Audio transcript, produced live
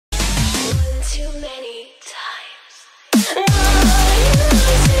too many times.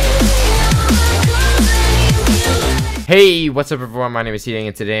 Hey, what's up everyone? My name is SeeDeng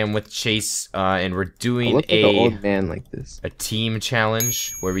and today I'm with Chase and we're doing like an old man like this. A team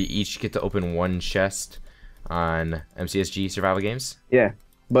challenge where we each get to open one chest on MCSG survival games. Yeah.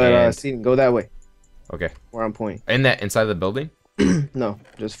 But SeeDeng, go that way. Okay. Where I'm pointing. Inside the building? No,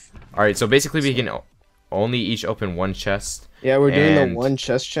 just Alright, so basically we can only each open one chest. yeah, we're doing the one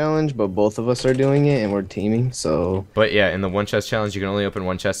chest challenge, but both of us are doing it and we're teaming, so but yeah, in the one chest challenge you can only open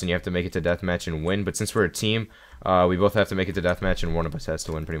one chest and you have to make it to deathmatch and win, but since we're a team, we both have to make it to deathmatch and one of us has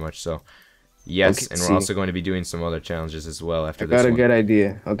to win pretty much, so yes, okay, and we're also going to be doing some other challenges as well after this one. I got a one. good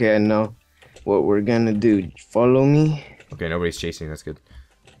idea. Okay, I know what we're gonna do. Follow me. Okay, nobody's chasing, that's good.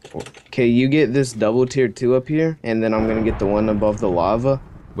 Okay, you get this double tier 2 up here, and then I'm gonna get the one above the lava.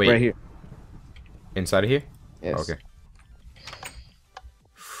 Wait. Right here. Inside of here? Yes. Okay.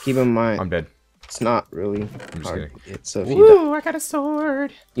 Keep in mind, I'm dead. it's not really I'm just hard kidding. to get, so if Woo, I got a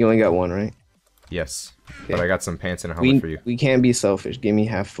sword. you only got one, right? Yes, Okay. but I got some pants and a helmet for you. We can't be selfish. Give me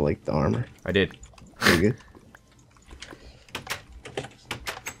half like the armor. I did. Pretty good.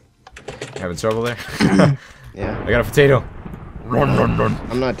 Having trouble there? Yeah. I got a potato. Run, run, run.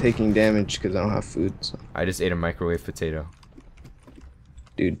 I'm not taking damage because I don't have food. So. I just ate a microwave potato.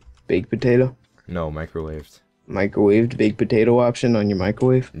 Dude, baked potato? No, microwaved. Microwaved baked potato option on your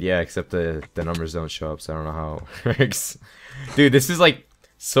microwave? Yeah, except the numbers don't show up, so I don't know how it works. Dude, this is like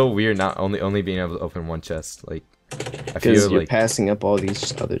so weird. Not only being able to open one chest. Like, I feel Because you're like passing up all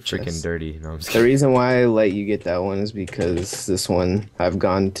these other freaking chests. dirty. No, I'm just The kidding. reason why I let you get that one is because this one I've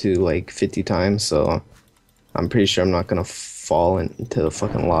gone to like 50 times, so I'm pretty sure I'm not gonna fall into the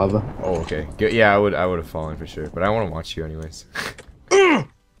fucking lava. Oh, okay. Yeah, I would have fallen for sure, but I want to watch you anyways.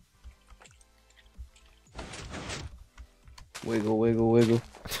 Wiggle, wiggle, wiggle.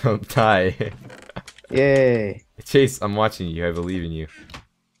 Don't die. Yay! Chase, I'm watching you. I believe in you.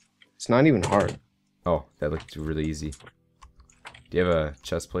 It's not even hard. Oh, that looked really easy. Do you have a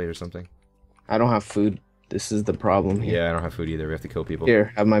chest plate or something? I don't have food. This is the problem here. Yeah, I don't have food either. We have to kill people.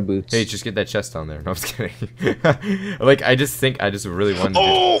 Here, have my boots. Hey, just get that chest down there. No, I'm just kidding. Like, I just really wanted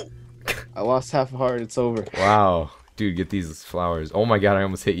to I lost half a heart. It's over. Wow. Dude, get these flowers. Oh my god, I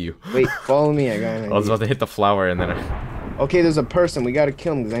almost hit you. Wait, follow me. I got an I was idea. about to hit the flower and then Okay, there's a person. We gotta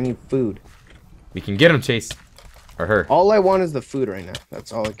kill him because I need food. we can get him, Chase. Or her. All I want is the food right now.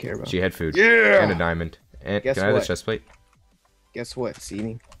 That's all I care about. She had food. Yeah! And a diamond. And Guess can I have the what? chest plate? Guess what,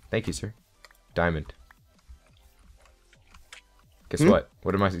 SeeDeng? Thank you, sir. Diamond. Guess what?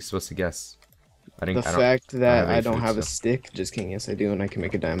 What am I supposed to guess? The fact that I any don't food, have a so- stick. Just kidding. Yes, I do, and I can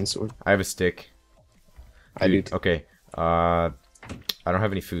make a diamond sword. I have a stick. I do Dude, too. okay. I don't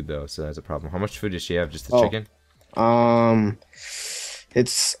have any food though, so that's a problem. How much food does she have? Just the Oh. chicken?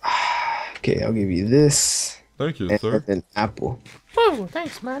 It's okay. I'll give you this Thank you, and an apple, Oh,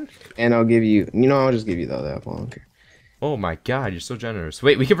 thanks, man. and I'll give you. You know, I'll just give you the other apple. I don't care. Oh my god, you're so generous.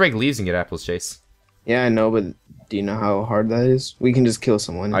 Wait, we could break leaves and get apples, Chase. Yeah, I know, but do you know how hard that is? We can just kill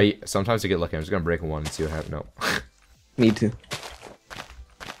someone. Sometimes I get lucky. I'm just gonna break one and see what happens. No. Me too.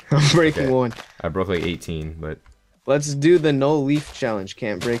 I'm breaking Okay. one. I broke like 18, but Let's do the no leaf challenge.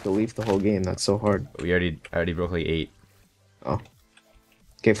 Can't break a leaf the whole game. That's so hard. I already broke like 8.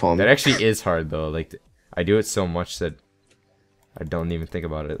 Okay, follow me. That actually is hard though. Like I do it so much that I don't even think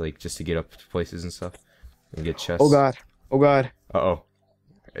about it. Like just to get up to places and stuff and get chests. Oh god. Oh god. Uh-oh.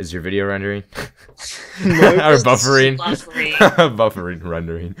 Is your video rendering? No, Or buffering? Buffering. Buffering,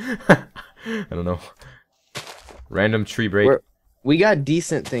 rendering. I don't know. Random tree break. We got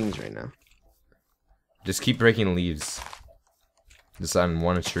decent things right now. Just keep breaking leaves. Just on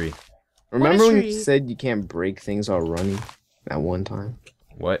one a tree. Remember when you tree. said you can't break things while running? At one time.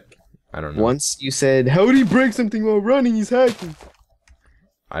 What? I don't know. Once you said, how would he break something while running? He's hacking.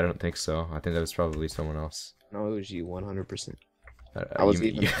 I don't think so. I think that was probably someone else. No, it was you, 100%. I I was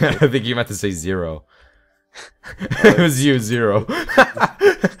even- I think you meant to say 0. It was you, 0.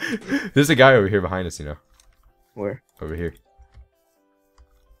 There's a guy over here behind us, you know. Where? Over here.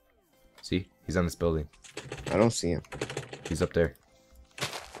 See? He's on this building. I don't see him. He's up there.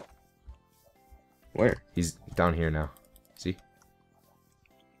 Where? He's down here now. See?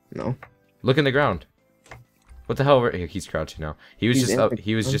 No. Look in the ground. What the hell? He's crouching now. He was He's just in up. the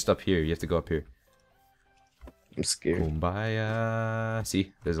He was ground? just up here. You have to go up here. I'm scared. Kumbaya.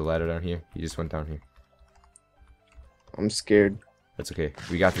 See? There's a ladder down here. He just went down here. I'm scared. That's okay.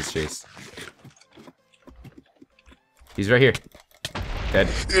 We got this, Chase. He's right here. Dead.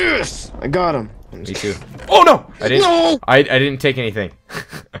 Yes! I got him. Me too. Oh no! I didn't. No! I didn't take anything.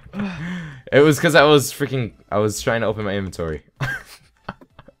 It was because I was trying to open my inventory.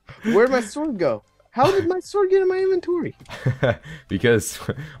 Where'd my sword go? How did my sword get in my inventory? Because,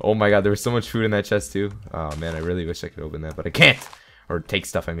 oh my god, there was so much food in that chest too. Oh man, I really wish I could open that, but I can't. Or take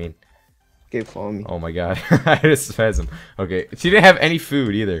stuff, I mean. Okay, follow me. Oh my god, I had a spasm. Okay, she didn't have any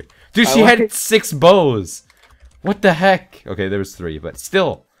food either. Dude, she like had it. 6 bows. What the heck? Okay, there was 3, but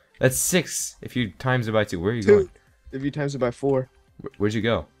still, that's 6 if you times it by 2. Where are you 2. going? If you times it by 4. Where'd you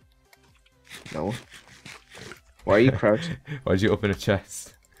go? No. Why are you crouching? Why'd you open a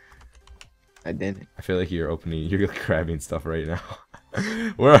chest? I didn't. I feel like you're grabbing stuff right now.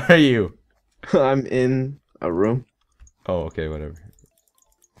 Where are you? I'm in a room. Oh, okay, whatever.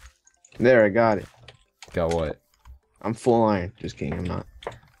 There, I got it. Got what? I'm full iron. Just kidding, I'm not.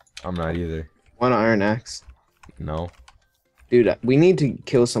 I'm not either. Want an iron axe? No. Dude, we need to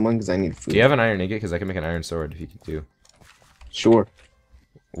kill someone because I need food. Do you have an iron ingot? Because I can make an iron sword if you could do. Sure.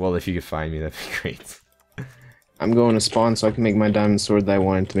 Well, if you could find me, that'd be great. I'm going to spawn so I can make my diamond sword that I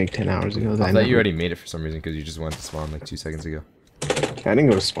wanted to make 10 hours ago. I thought you already made it for some reason because you just went to spawn like 2 seconds ago. I didn't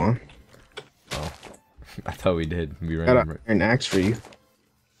go to spawn. Oh. I thought we did. We I got ran. an iron axe for you.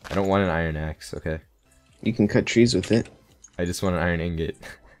 I don't want an iron axe, okay? You can cut trees with it. I just want an iron ingot.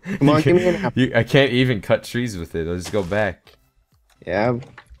 Come on, give me an apple. I can't even cut trees with it. I'll just go back. Yeah,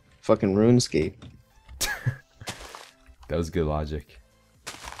 fucking RuneScape. That was good logic.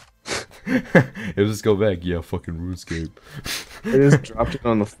 It'll just go back. Yeah, fucking RuneScape. I just dropped it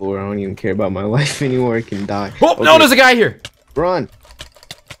on the floor. I don't even care about my life anymore. I can die. Oh, Okay, no, there's a guy here! run.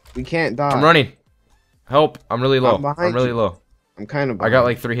 We can't die. I'm running. Help, I'm really low. I'm behind I'm really you. low. I'm kind of I got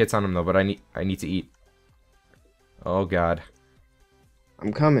like 3 hits on him though, but I need to eat. Oh god.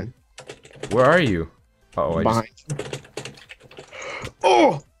 I'm coming. Where are you? Uh-oh, I Behind you.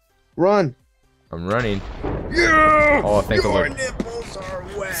 Oh! Run! I'm running. Yeah! Oh, thank the Your Lord. nipples are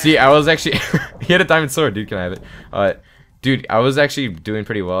wet. See, I was actually he had a diamond sword, dude. Can I have it? Dude, I was actually doing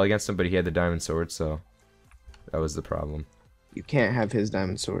pretty well against him, but he had the diamond sword, so that was the problem. You can't have his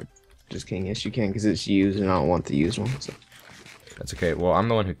diamond sword. Just kidding. Yes, you can, because it's used, and I don't want the used one. So. That's okay. Well, I'm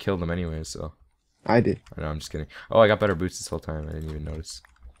the one who killed him anyway, so. I did. I know, I'm just kidding. Oh, I got better boots this whole time. I didn't even notice.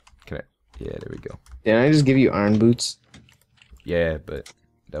 Can I? Yeah, there we go. Didn't I just give you iron boots? Yeah, but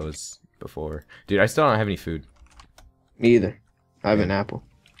that was before. Dude, I still don't have any food. Me either. I have an apple.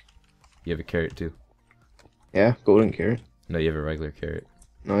 You have a carrot too. Yeah, golden carrot. No, you have a regular carrot.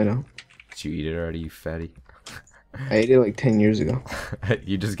 No, I don't. Did you eat it already, you fatty? I ate it like 10 years ago.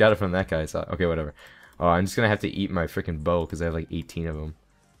 You just got it from that guy. So okay, whatever. Oh, I'm just gonna have to eat my freaking bow because I have like 18 of them.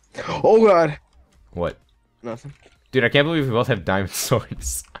 Oh god! What? Nothing. Dude, I can't believe we both have diamond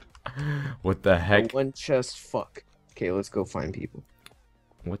swords. What the heck? One chest, fuck. Okay, let's go find people.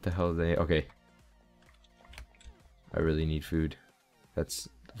 What the hell is they? Okay. I really need food. That's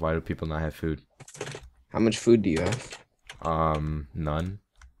why do people not have food? How much food do you have? None.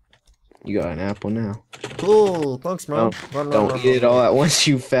 You got an apple now. Cool, thanks, man. Don't eat it all at once,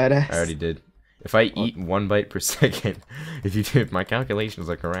 you fat ass. I already did. If I eat 1 bite per second, if my calculations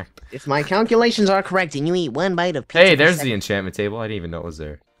are correct. If my calculations are correct and you eat 1 bite of pizza Hey, per there's second- the enchantment table. I didn't even know it was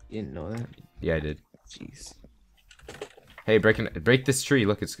there. You didn't know that? Yeah, I did. Jeez. Hey, break this tree.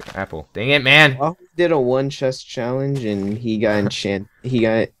 Look, it's apple. Dang it, man. Well, he did a one chest challenge and he got he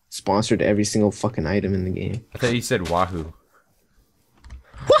got sponsored every single fucking item in the game. I thought you said wahoo.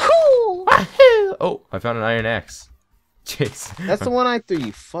 Woohoo! Wahoo! Oh, I found an iron axe. Jeez. That's the one I threw,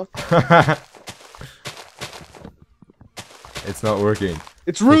 you fuck. It's not working.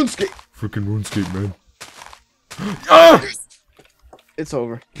 It's RuneScape! Freaking RuneScape, man. Ah! It's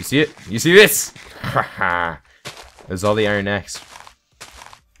over. You see it? You see this? Haha. There's all the iron axe.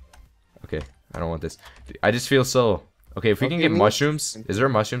 Okay, I don't want this. I just feel so. Okay, if we can Okay, get me- mushrooms. Is there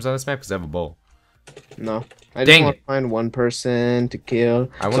mushrooms on this map? Because I have a bowl. No. I Dang just want it. to find one person to kill.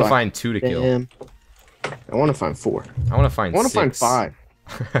 I want to find 2 to kill. them. I want to find 4. I want to find I want to 6. find 5.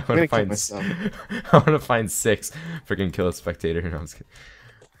 I I'm want gonna to kill find. myself. I want to find 6. Freaking kill a spectator. No, I'm just kidding.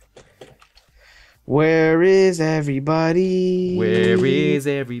 Where is everybody? Where is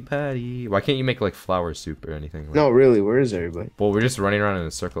everybody? Why can't you make like flower soup or anything? Like, No, really, where is everybody? Well, we're just running around in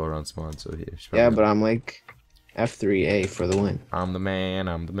a circle around spawn, so yeah. Yeah, but I'm like F3A for the win. I'm the man.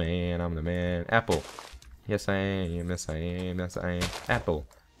 I'm the man. I'm the man. Apple. Yes, I am. Yes, I am. Yes, I am. Apple.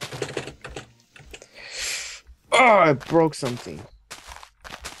 Oh, I broke something.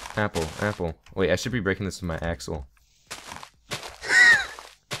 Apple. Apple. Wait, I should be breaking this with my axle.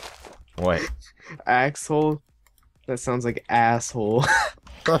 What? Axhole? That sounds like asshole.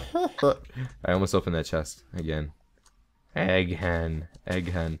 I almost opened that chest again. Egg hen.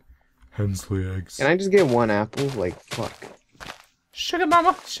 Egg hen. Hens lay eggs. Can I just get one apple? Like, fuck. Sugar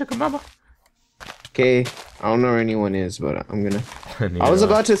mama. Sugar mama. Okay, I don't know where anyone is, but I'm gonna. I was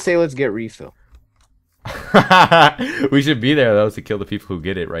about to say let's get refill. We should be there though to kill the people who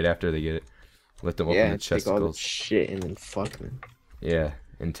get it right after they get it. Let them open the take all the chesticles. shit and then fuck them. Yeah,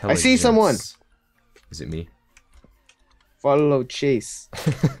 intelligence. I see someone. Is it me? Follow Chase.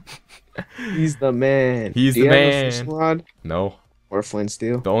 He's the man. He's Do the you have a man. fishing rod No. or flint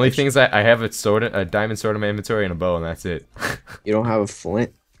steel? The only things I have a diamond sword in my inventory and a bow, and that's it. You don't have a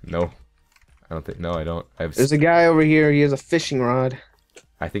flint. No. I don't think. No, I don't. I have. There's a guy over here. He has a fishing rod.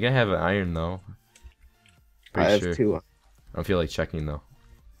 I think I have an iron though. I have 2. I don't feel like checking though.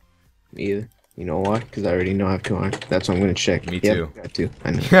 Me either. You know why? Because I already know I have 2 iron. That's what I'm gonna check. Me Yep, too. got 2.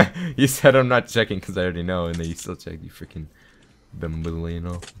 I know. You said I'm not checking because I already know, and then you still check. You freaking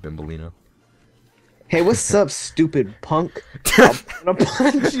bimbolino. Hey, what's up, stupid punk? I'm gonna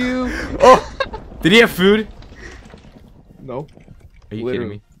punch you. Oh, did he have food? No. Are you kidding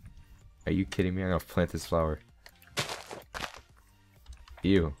me? Are you kidding me? I'm gonna plant this flower.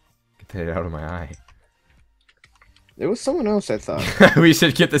 Ew. Get that out of my eye. There was someone else I thought. We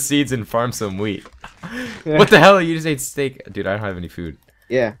should get the seeds and farm some wheat. Yeah. What the hell? You just ate steak. Dude, I don't have any food.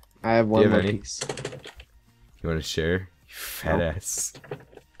 Yeah, I have 1 have more any? piece. You want to share? You fat ass.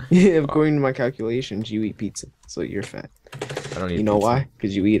 Yeah, according to my calculations, you eat pizza, so you're fat. I don't eat You know pizza. why?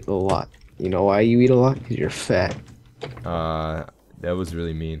 Because you eat a lot. You know why you eat a lot? Because you're fat. That was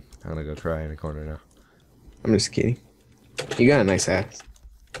really mean. I'm gonna go cry in the corner now. I'm just kidding. You got a nice ass.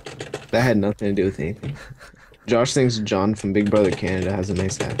 That had nothing to do with anything. Josh thinks John from Big Brother Canada has a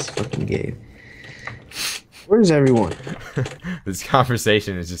nice ass. Fucking gay. Where's everyone? This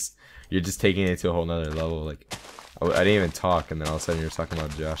conversation is just, you're just taking it to a whole nother level. Like, I didn't even talk, and then all of a sudden you're talking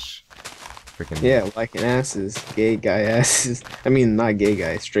about Josh. Freaking Yeah, liking asses. Gay guy asses. I mean, not gay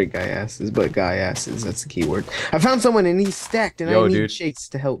guy, straight guy asses, but guy asses. That's the key word. I found someone and he's stacked, and Yo, I need dude. Chase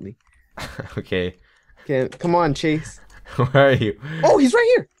to help me. Okay. Okay, come on, Chase. Where are you? Oh, he's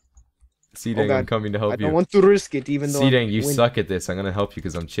right here. SeeDeng, God. I'm coming to I help don't you. want to risk it, even though SeeDeng, you I'm suck at this. I'm gonna help you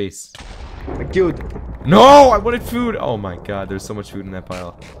because I'm Chase. I killed him. No, I wanted food. Oh my god, there's so much food in that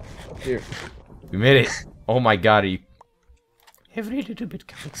pile. Here. We made it. Oh my god, are you... Every little bit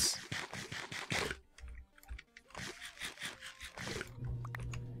counts.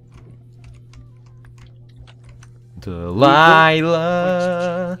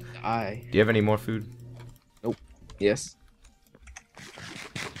 Delilah. I. Do you have any more food? Yes.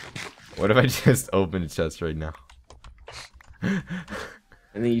 What if I just open a chest right now? And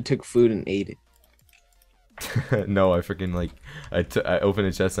then you took food and ate it. No, I freaking like I opened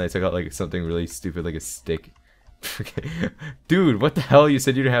a chest and I took out like something really stupid like a stick. Dude, what the hell? You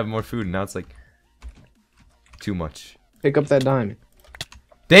said you'd have more food and now it's like too much. Pick up that diamond.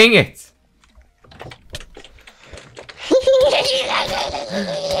 Dang it!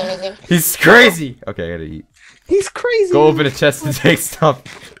 He's crazy! Okay, I gotta eat. He's crazy. Go open a chest and take stuff.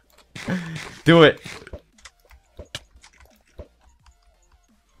 Do it.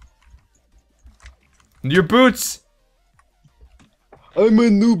 Your boots! I'm a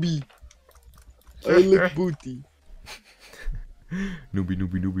newbie. I look booty.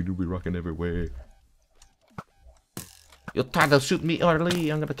 Newbie, rocking everywhere. You tried to shoot me early,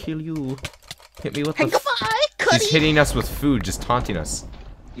 I'm gonna kill you. Hit me with Hey, the... goodbye, He's Cuddy! hitting us with food, just taunting us.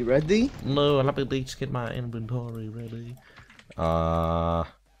 You ready? No, let me just get my inventory ready.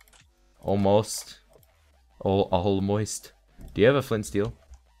 Almost. All moist. Do you have a flint steel?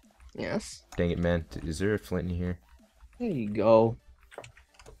 Yes. Dang it, man. Is there a flint in here? Here you go.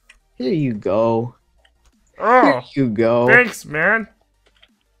 Here you go. Oh, Here you go. thanks, man.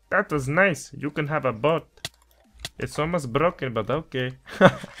 That was nice. You can have a boat. It's almost broken, but okay.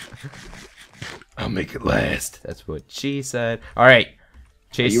 I'll make it last. That's what she said. Alright.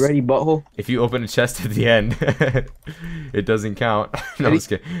 Are Chase, you ready, butthole? if you open a chest at the end, it doesn't count. No, I'm Ready? just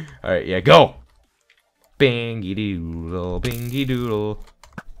kidding. Alright, yeah, go! Bingy doodle, bingy doodle.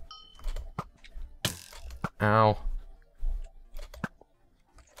 Ow.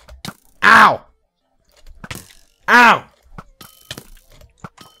 Ow! Ow!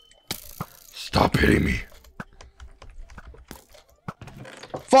 Stop hitting me.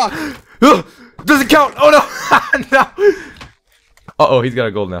 Fuck! Doesn't count! Oh no! No! Uh-oh, he's got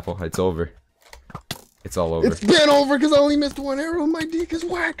a golden apple. It's over. It's all over. It's been over because I only missed 1 arrow. My dick is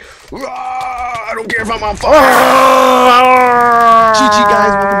whack. I don't care if I'm on fire. GG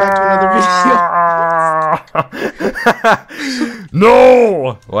guys, welcome back to another video.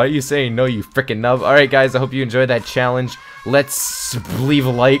 No! Why are you saying no, you freaking nub? Alright guys, I hope you enjoyed that challenge. Let's leave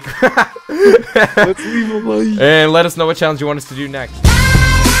a like. Let's leave a like. And let us know what challenge you want us to do next. La,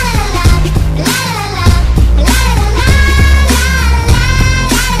 la, la, la, la.